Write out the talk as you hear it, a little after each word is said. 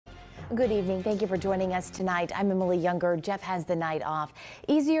Good evening. Thank you for joining us tonight. I'm Emily Younger. Jeff has the night off.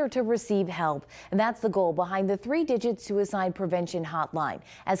 Easier to receive help. And that's the goal behind the 3-digit suicide prevention hotline.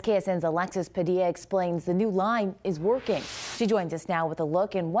 As KSN's Alexis Padilla explains, the new line is working. She joins us now with a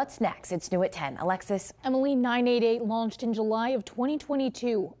look in what's next. It's new at 10. Alexis. Emily, 988 launched in July of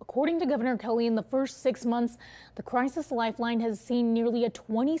 2022. According to Governor Kelly, in the first 6 months, the Crisis Lifeline has seen nearly a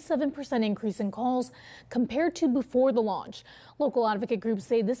 27% increase in calls compared to before the launch. Local advocate groups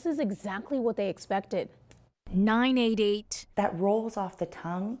say this is exactly what they expected. 988. That rolls off the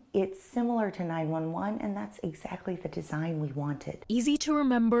tongue. It's similar to 911, and that's exactly the design we wanted. Easy to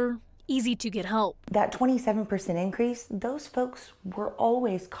remember, easy to get help. That 27% increase, those folks were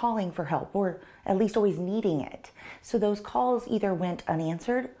always calling for help, or at least always needing it. So those calls either went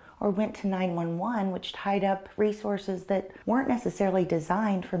unanswered or went to 911, which tied up resources that weren't necessarily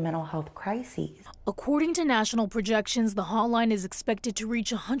designed for mental health crises. According to national projections, the hotline is expected to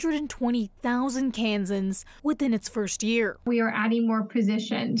reach 120,000 Kansans within its first year. We are adding more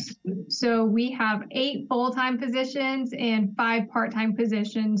positions. So we have 8 full-time positions and 5 part-time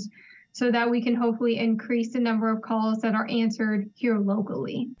positions, so that we can hopefully increase the number of calls that are answered here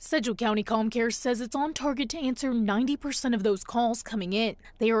locally. Sedgwick County ComCare says it's on target to answer 90% of those calls coming in.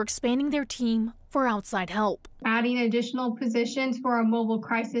 They are expanding their team for outside help. Adding additional positions for our mobile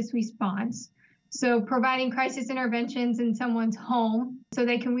crisis response. So providing crisis interventions in someone's home so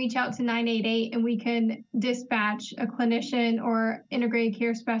they can reach out to 988 and we can dispatch a clinician or integrated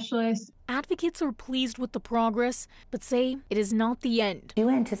care specialist. Advocates are pleased with the progress, but say it is not the end. We do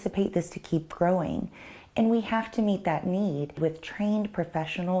anticipate this to keep growing, and we have to meet that need with trained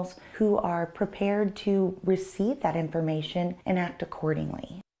professionals who are prepared to receive that information and act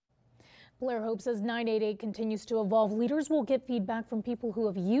accordingly. Blair Hope says 988 continues to evolve. Leaders will get feedback from people who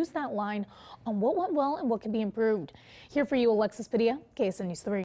have used that line on what went well and what can be improved. Here for you, Alexis Padilla, KSN News 3.